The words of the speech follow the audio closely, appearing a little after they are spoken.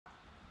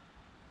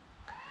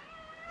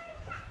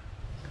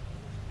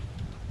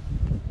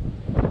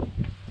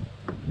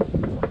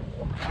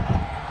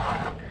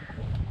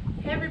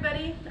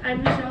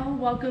I'm Michelle.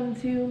 Welcome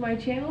to my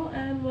channel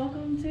and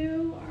welcome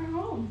to our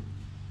home.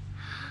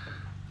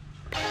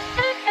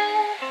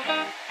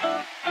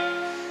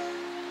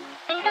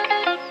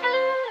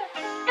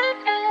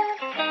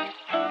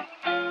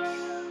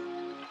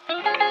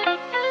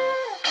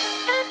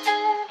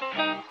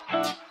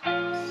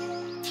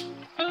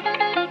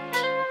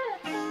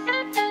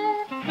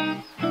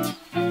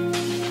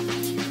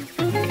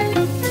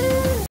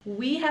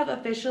 We have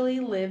officially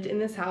lived in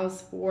this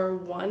house for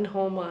 1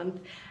 whole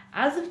month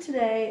as of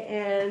today,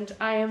 and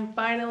I am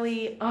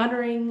finally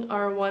honoring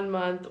our 1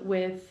 month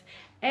with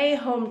a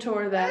home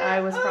tour that I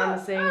was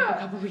promising a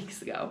couple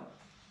weeks ago.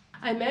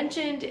 I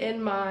mentioned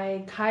in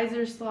my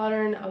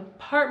Kaiserslautern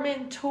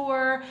apartment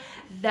tour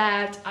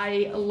that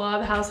I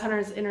love House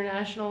Hunters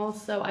International,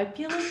 so I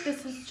feel like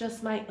this is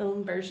just my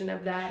own version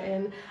of that,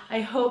 and I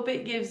hope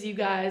it gives you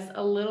guys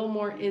a little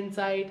more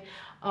insight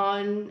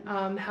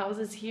on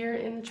houses here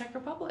in the Czech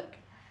Republic.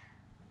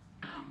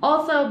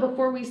 Also,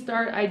 before we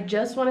start, I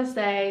just want to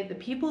say the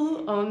people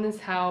who own this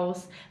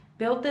house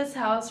built this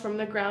house from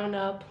the ground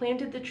up,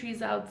 planted the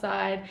trees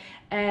outside,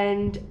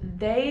 and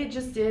they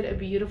just did a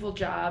beautiful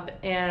job,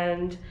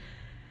 and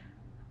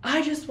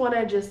I just want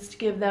to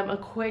give them a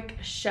quick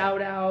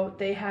shout out.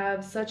 They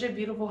have such a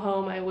beautiful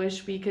home. I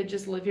wish we could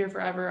just live here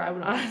forever. I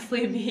would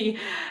honestly be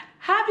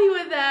happy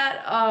with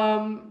that.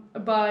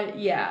 But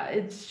yeah,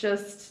 it's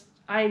just,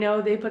 I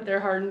know they put their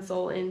heart and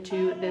soul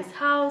into this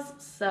house,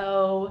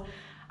 so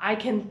I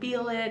can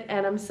feel it,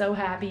 and I'm so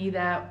happy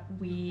that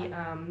we,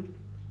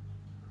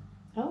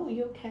 oh,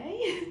 you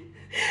okay?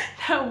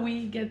 that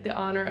we get the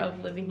honor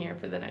of living here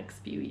for the next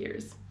few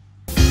years.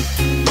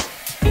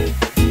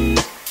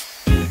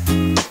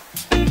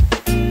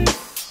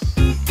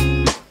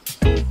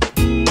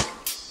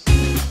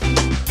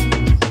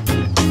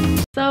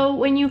 So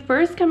when you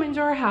first come into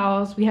our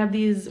house, we have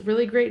these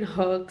really great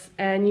hooks,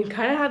 and you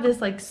kind of have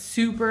this like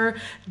super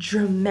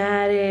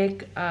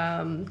dramatic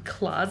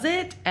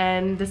closet,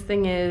 and this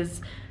thing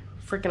is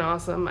freaking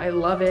awesome. I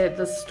love it.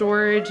 The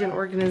storage and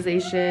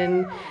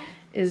organization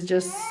is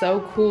just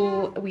so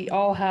cool. We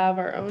all have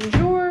our own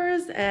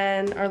drawers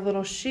and our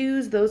little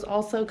shoes. Those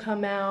also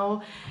come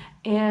out.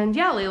 And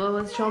yeah, Layla,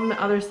 let's show them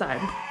the other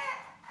side.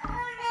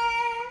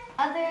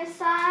 Other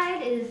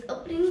side is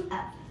opening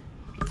up.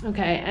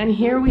 Okay, and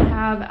here we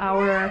have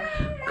our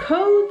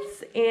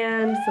coats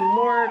and some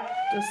more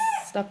just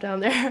stuff down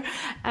there.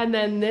 And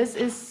then this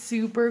is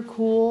super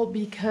cool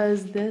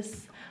because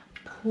this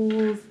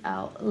pulls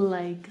out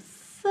like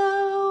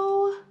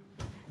so.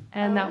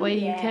 And that way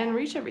you can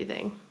reach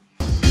everything.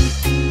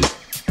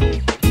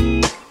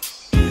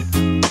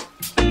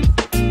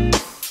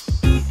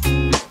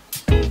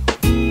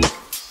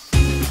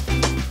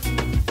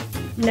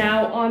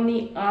 Now on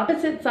the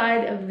opposite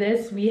side of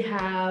this, we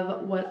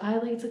have what I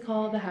like to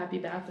call the happy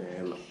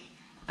bathroom.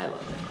 I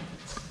love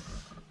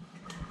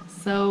it.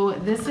 So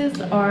this is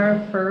our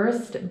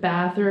first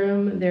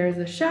bathroom. There's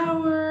a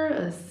shower,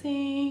 a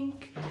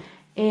sink,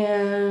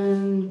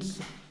 and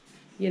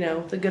you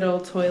know, the good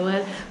old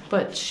toilet.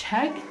 But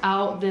check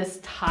out this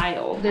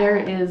tile. There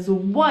is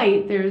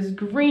white, there's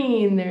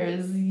green,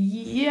 there's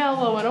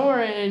yellow and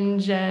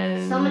orange,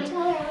 and so many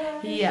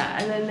colors.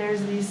 Yeah, and then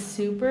there's these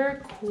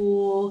super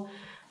cool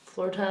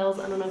floor tiles.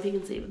 I don't know if you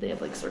can see, but they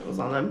have like circles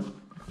on them.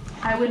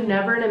 I would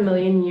never in a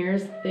million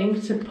years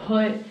think to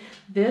put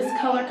this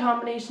color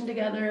combination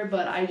together,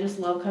 but I just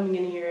love coming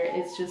in here.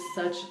 It's just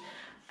such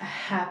a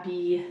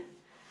happy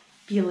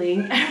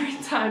feeling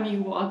every time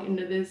you walk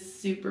into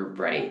this super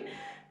bright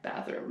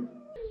bathroom.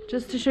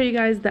 Just to show you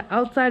guys the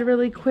outside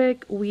really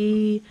quick,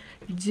 we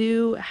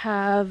do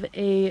have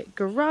a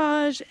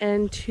garage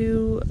and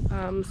 2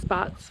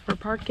 spots for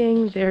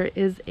parking. There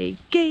is a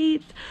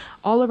gate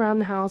all around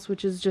the house,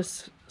 which is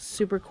just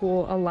super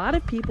cool. A lot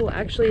of people,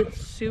 actually, it's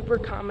super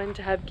common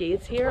to have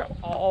gates here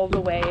all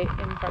the way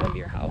in front of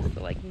your house.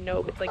 So like,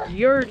 no, it's like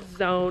your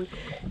zone.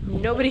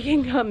 Nobody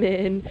can come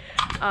in.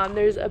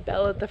 There's a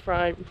bell at the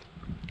front,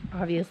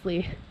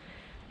 obviously.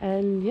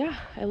 And yeah,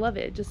 I love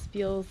it. It just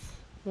feels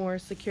more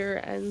secure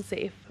and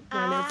safe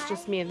when it's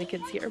just me and the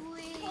kids here.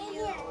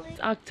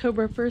 It's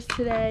October 1st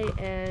today,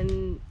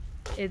 and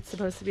it's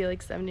supposed to be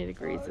like 70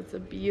 degrees. It's a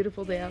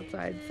beautiful day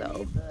outside,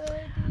 so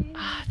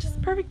just a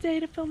perfect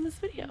day to film this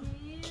video.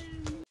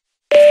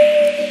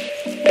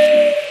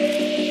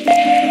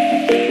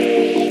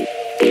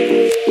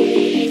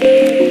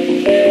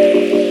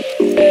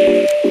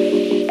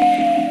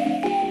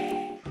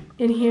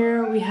 In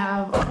here we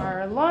have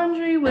our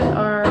laundry with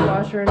our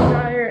washer and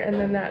dryer, and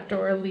then that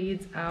door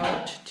leads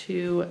out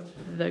to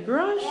the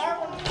garage.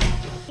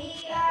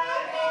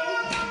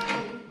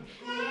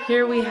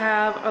 Here we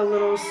have a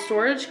little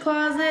storage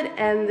closet,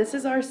 and this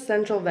is our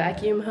central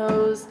vacuum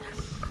hose.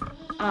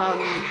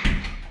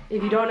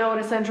 If you don't know what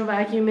a central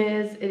vacuum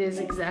is, it is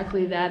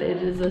exactly that.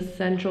 It is a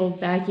central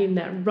vacuum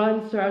that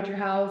runs throughout your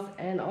house,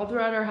 and all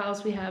throughout our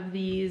house we have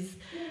these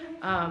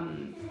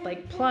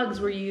like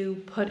plugs where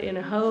you put in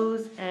a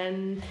hose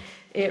and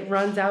it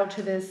runs out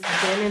to this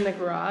bin in the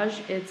garage.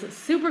 It's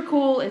super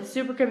cool, it's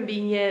super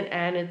convenient,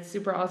 and it's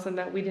super awesome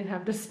that we didn't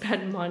have to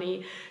spend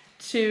money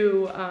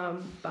to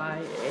buy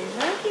a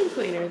vacuum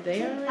cleaner.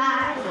 They already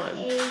have one.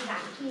 A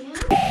vacuum.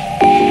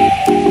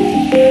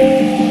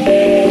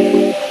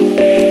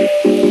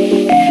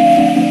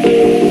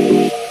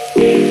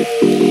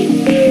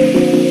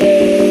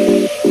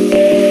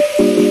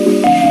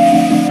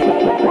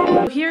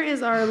 Here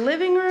is our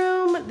living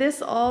room.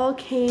 This all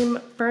came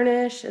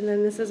furnished, and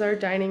then this is our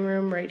dining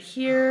room right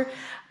here.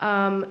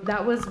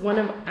 That was one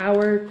of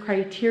our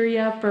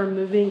criteria for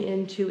moving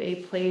into a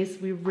place.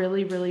 We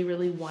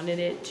really wanted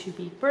it to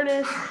be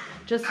furnished.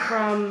 Just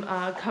from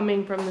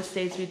coming from the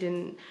States, we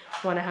didn't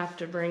want to have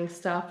to bring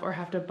stuff or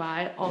have to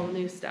buy all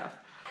new stuff.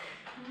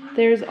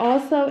 There's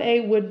also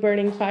a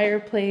wood-burning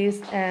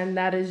fireplace, and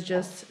that is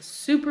just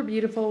super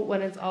beautiful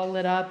when it's all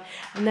lit up.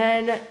 And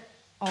then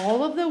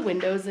all of the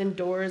windows and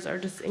doors are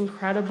just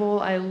incredible.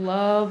 I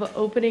love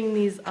opening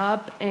these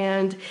up,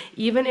 and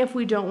even if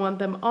we don't want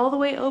them all the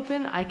way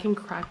open, I can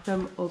crack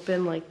them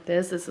open like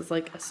this. This is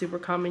like a super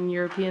common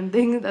European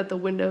thing, that the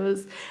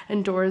windows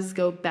and doors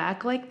go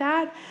back like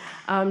that,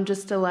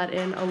 just to let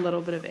in a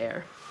little bit of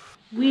air.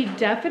 We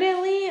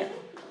definitely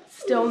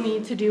still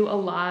need to do a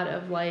lot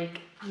of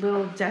like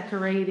little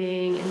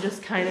decorating and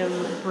just kind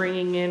of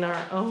bringing in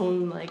our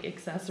own like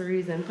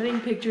accessories and putting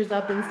pictures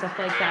up and stuff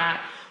like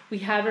that. We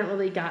haven't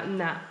really gotten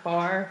that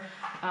far.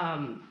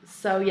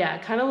 So yeah,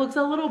 it kind of looks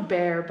a little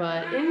bare,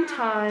 but in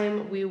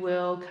time we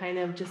will kind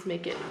of just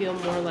make it feel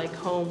more like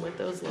home with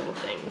those little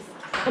things.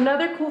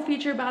 Another cool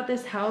feature about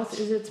this house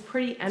is it's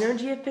pretty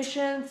energy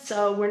efficient,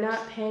 so we're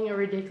not paying a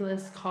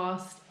ridiculous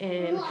cost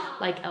in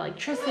like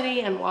electricity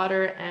and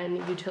water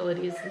and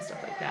utilities and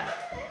stuff like that.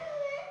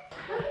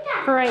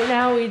 For right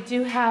now, we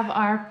do have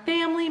our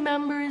family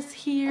members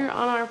here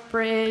on our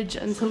fridge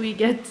until we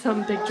get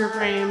some picture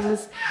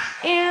frames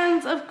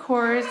and, of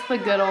course, the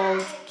good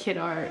old kid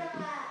art.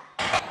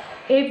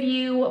 If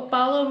you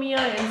follow me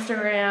on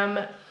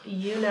Instagram,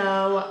 you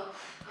know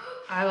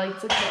I like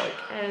to cook,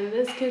 and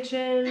this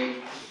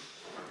kitchen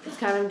is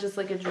kind of just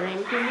like a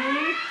dream for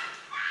me.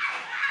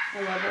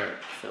 I love it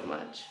so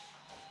much.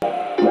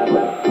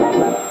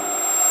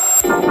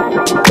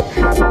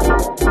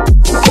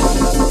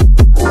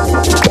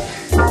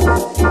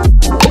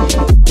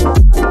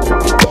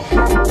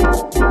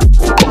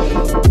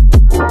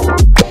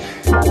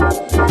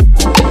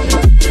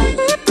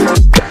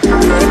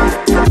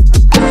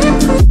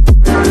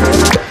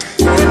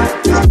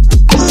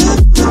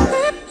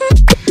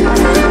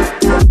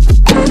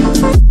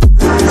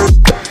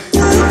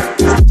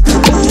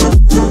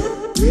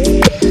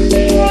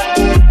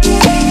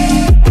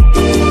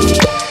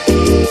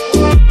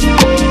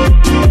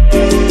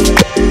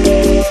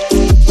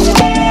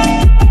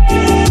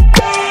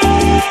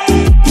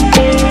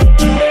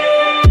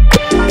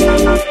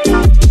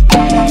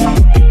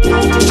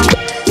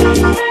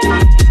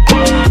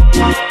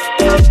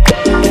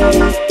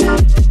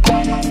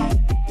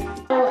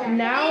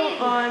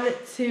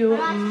 To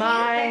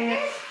my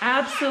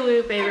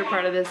absolute favorite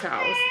part of this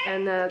house,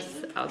 and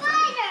that's outside.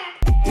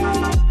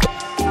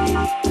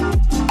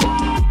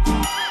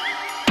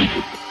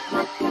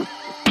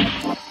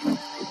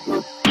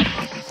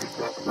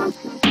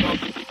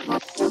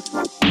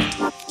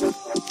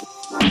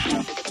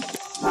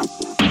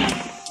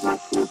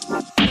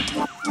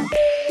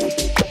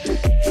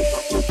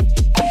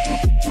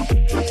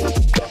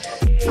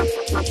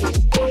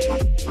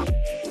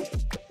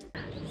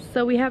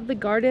 So we have the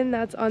garden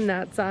that's on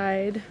that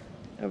side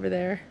over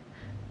there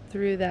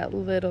through that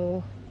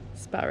little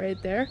spot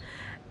right there,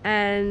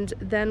 and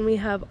then we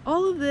have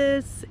all of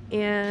this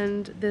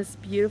and this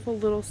beautiful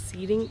little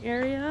seating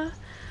area.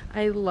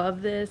 I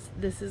love this.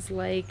 This is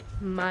like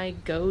my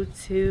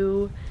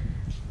go-to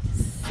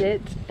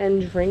sit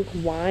and drink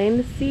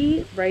wine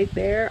seat right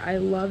there. I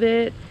love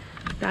it.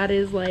 That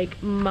is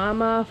like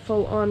mama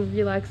full-on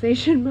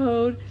relaxation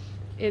mode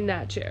in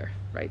that chair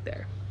right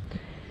there.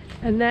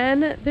 And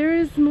then there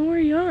is more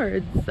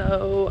yard,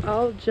 so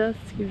I'll just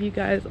give you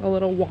guys a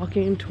little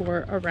walking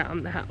tour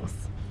around the house.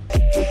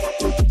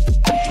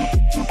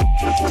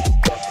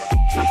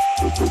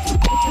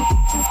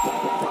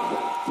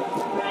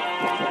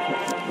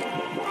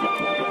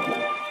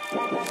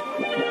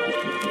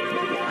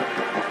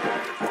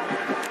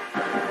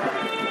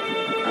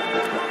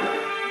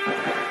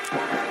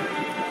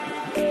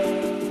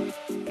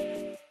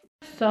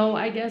 So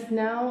I guess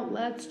now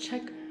let's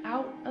check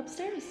out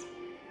upstairs.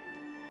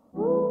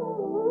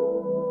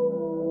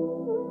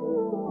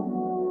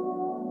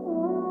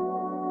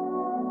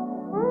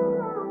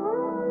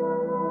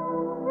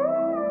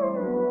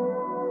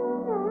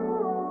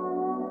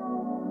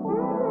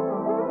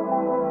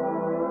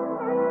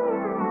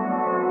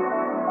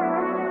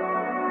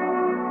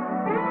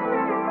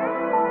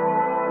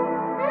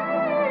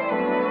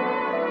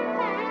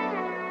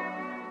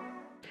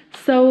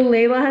 So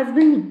Layla has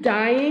been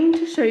dying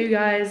to show you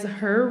guys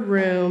her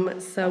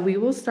room, so we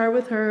will start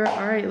with her.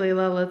 All right,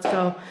 Layla, let's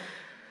go.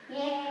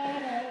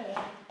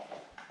 Yeah.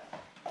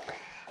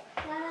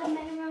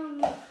 My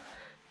room.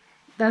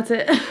 That's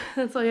it?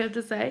 That's all you have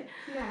to say?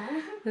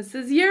 No. This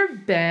is your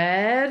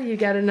bed. You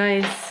got a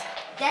nice...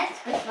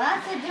 Desk with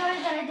lots of doors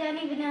that I don't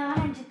even know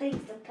how to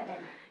things to put in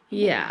it.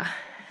 Yeah.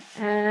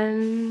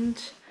 And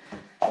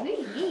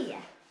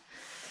Yeah.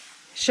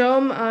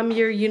 show them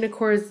your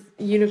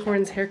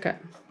unicorn's haircut.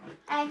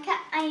 I cut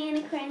my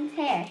unicorn's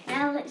hair.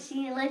 Now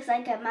she looks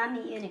like a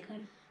mommy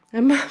unicorn.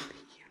 A mommy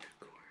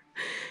unicorn.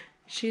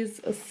 She's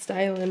a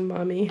styling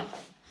mommy.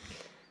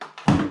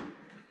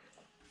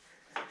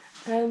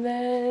 And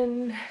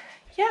then,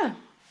 yeah,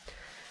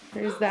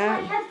 there's that.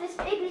 Oh, I have this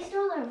baby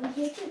stroller over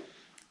here too.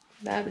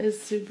 That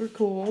is super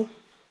cool.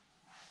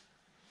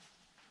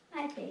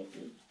 My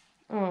baby.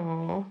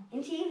 Aww.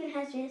 And she even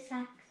has red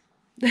socks.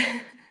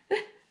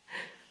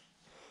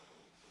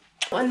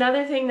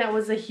 Another thing that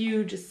was a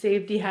huge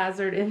safety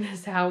hazard in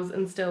this house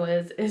and still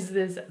is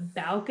this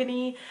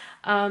balcony.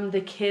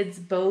 The kids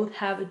both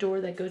have a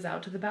door that goes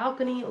out to the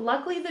balcony.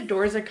 Luckily, the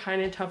doors are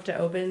kind of tough to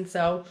open,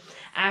 so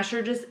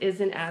Asher just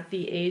isn't at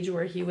the age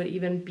where he would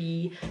even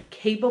be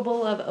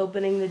capable of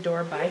opening the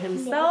door by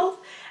himself.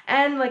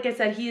 And like I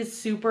said, he is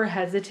super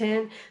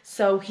hesitant,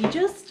 so he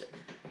just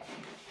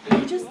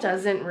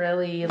doesn't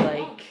really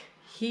like.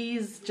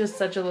 He's just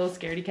such a little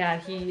scaredy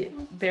cat. He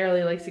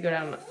barely likes to go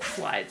down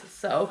slides,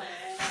 so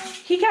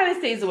he kind of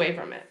stays away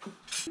from it.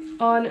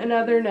 On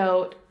another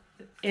note,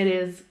 it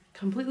is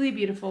completely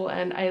beautiful,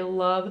 and I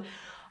love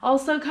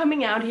also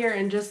coming out here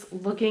and just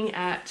looking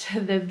at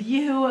the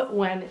view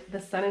when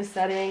the sun is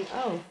setting.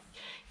 Oh,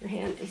 your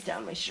hand is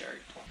down my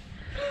shirt.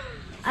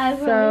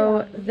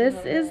 So this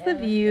is the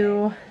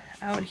view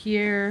out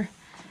here.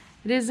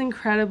 It is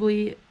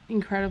incredibly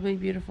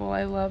beautiful.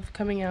 I love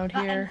coming out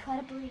here.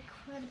 Incredibly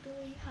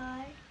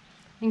high.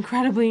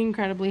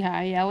 Incredibly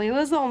high. Yeah,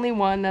 Layla's the only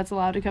one that's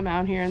allowed to come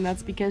out here, and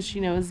that's because she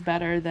knows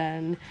better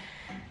than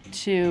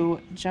to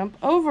jump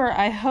over,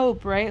 I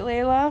hope, right,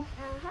 Layla?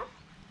 Uh-huh.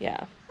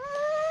 Yeah.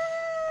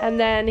 And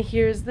then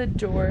here's the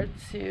door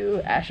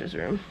to Asher's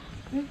room.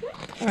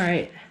 All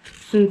right.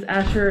 Since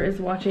Asher is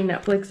watching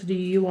Netflix, do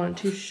you want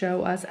to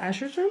show us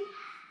Asher's room?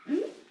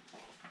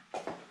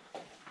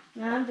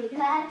 I'll be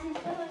glad to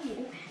show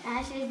you.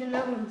 Asher's in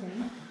the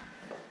room.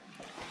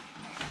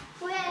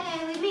 Way,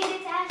 we made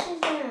it to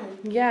Asher's room.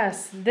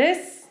 Yes,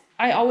 this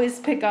I always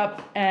pick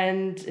up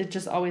and it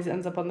just always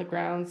ends up on the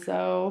ground.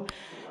 So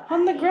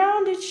on the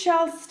ground it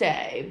shall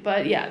stay.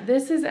 But yeah,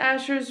 this is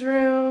Asher's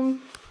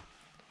room.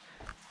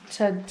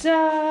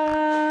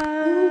 Ta-da!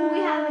 Ooh, we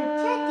have a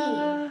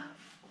teddy.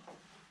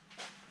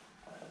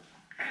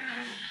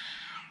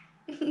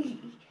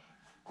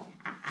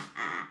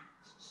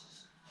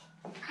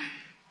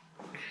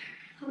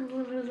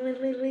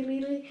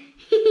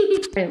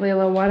 Alright,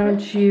 Layla, why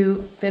don't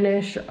you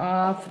finish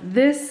off?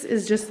 This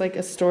is just like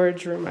a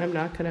storage room. I'm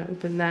not going to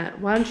open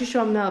that. Why don't you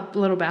show them the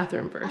little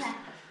bathroom first?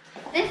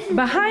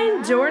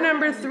 Behind door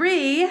number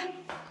 3,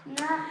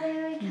 Not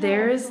very cold.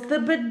 there's the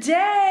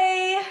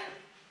bidet.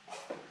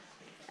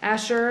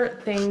 Asher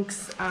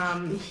thinks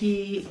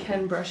he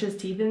can brush his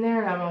teeth in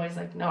there, and I'm always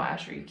like, no,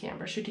 Asher, you can't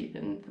brush your teeth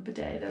in the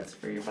bidet. That's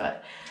for your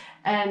butt.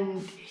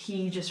 And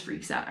he just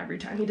freaks out every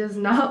time. He does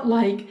not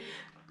like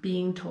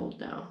being told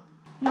no.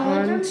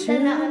 On to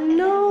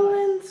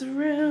Nolan's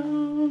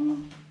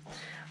room.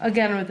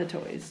 Again with the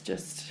toys,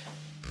 just,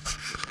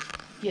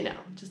 you know,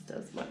 just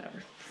does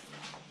whatever.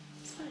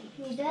 It's fine.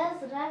 He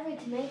does whatever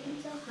to make him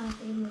so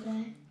happy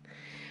today.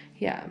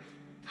 Yeah.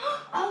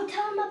 Oh,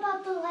 tell him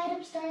about the light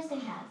up stars they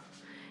have.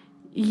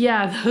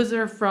 Yeah, those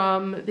are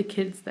from the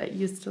kids that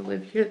used to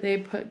live here. They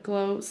put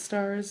glow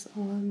stars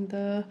on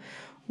the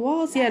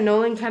walls. Yeah,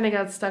 Nolan kind of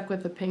got stuck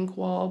with the pink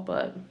wall,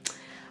 but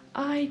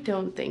I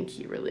don't think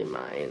he really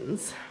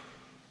minds.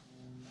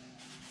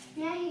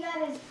 Yeah, he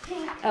got his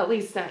pink. At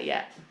least not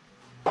yet.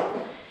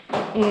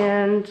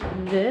 And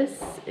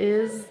this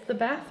is the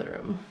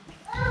bathroom.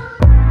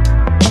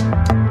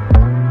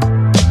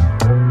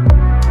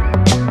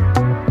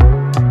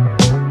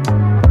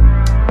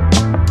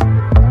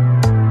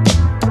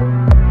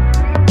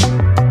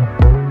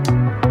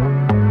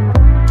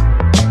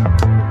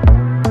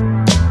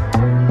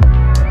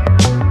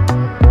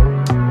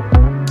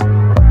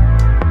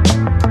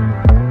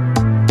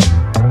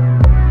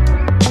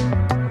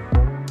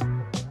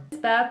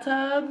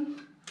 Bathtub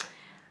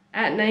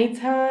at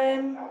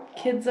nighttime,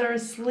 kids are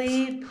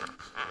asleep,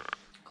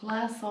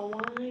 glass of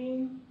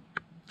wine.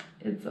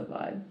 It's a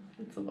vibe.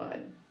 It's a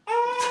vibe.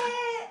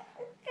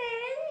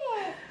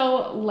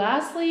 So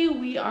lastly,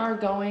 we are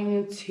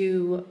going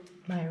to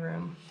my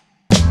room.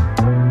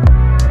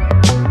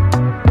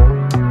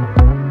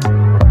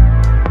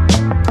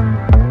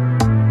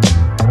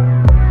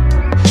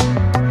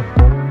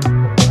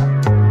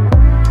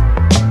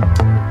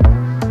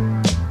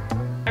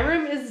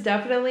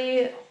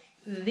 Definitely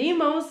the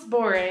most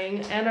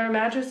boring, and our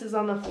mattress is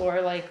on the floor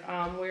like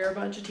we're a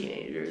bunch of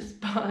teenagers,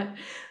 but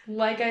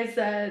like I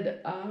said,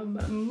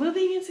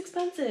 moving is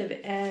expensive,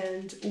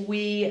 and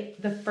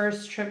the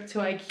first trip to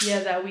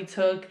IKEA that we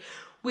took,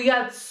 we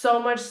got so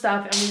much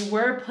stuff, and we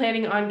were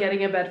planning on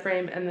getting a bed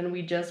frame, and then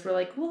we just were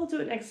like, we'll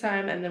do it next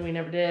time, and then we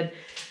never did.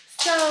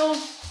 So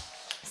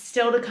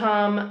still to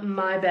come,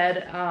 my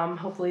bed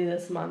hopefully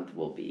this month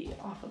will be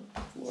off of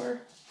the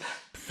floor.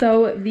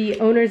 So the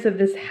owners of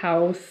this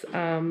house,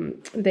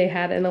 they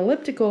had an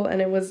elliptical,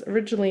 and it was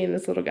originally in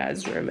this little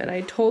guy's room, and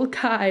I told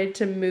Kai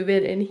to move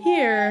it in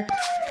here.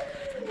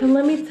 And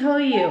let me tell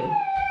you,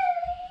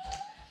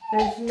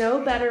 there's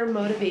no better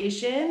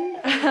motivation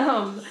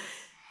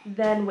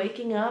than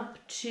waking up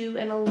to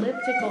an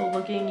elliptical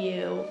looking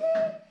you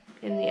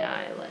in the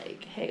eye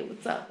like, hey,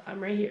 what's up? I'm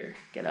right here.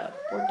 Get up,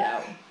 work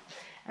out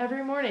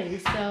every morning.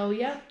 So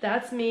yeah,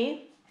 that's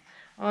me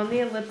on the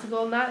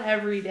elliptical. Not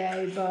every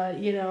day, but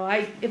you know,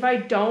 if I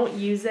don't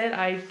use it,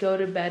 I go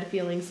to bed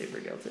feeling super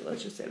guilty.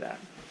 Let's just say that.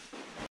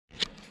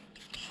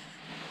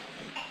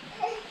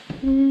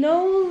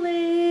 Nolan.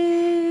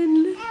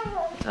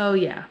 Oh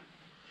yeah.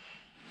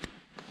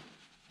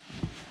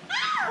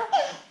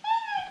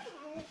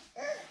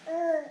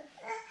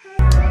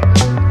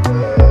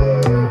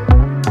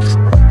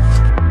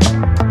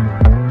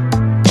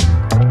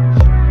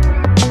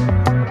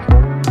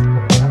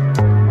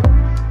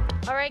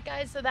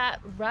 So that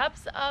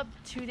wraps up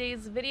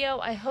today's video.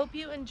 I hope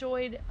you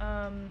enjoyed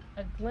a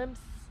glimpse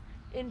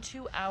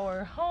into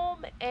our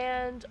home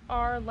and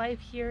our life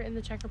here in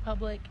the Czech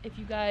Republic. If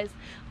you guys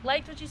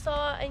liked what you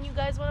saw and you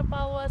guys want to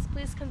follow us,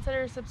 please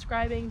consider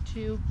subscribing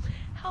to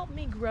help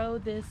me grow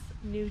this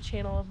new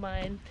channel of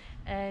mine.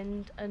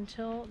 And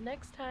until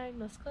next time,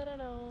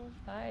 naschledanou.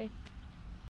 Bye.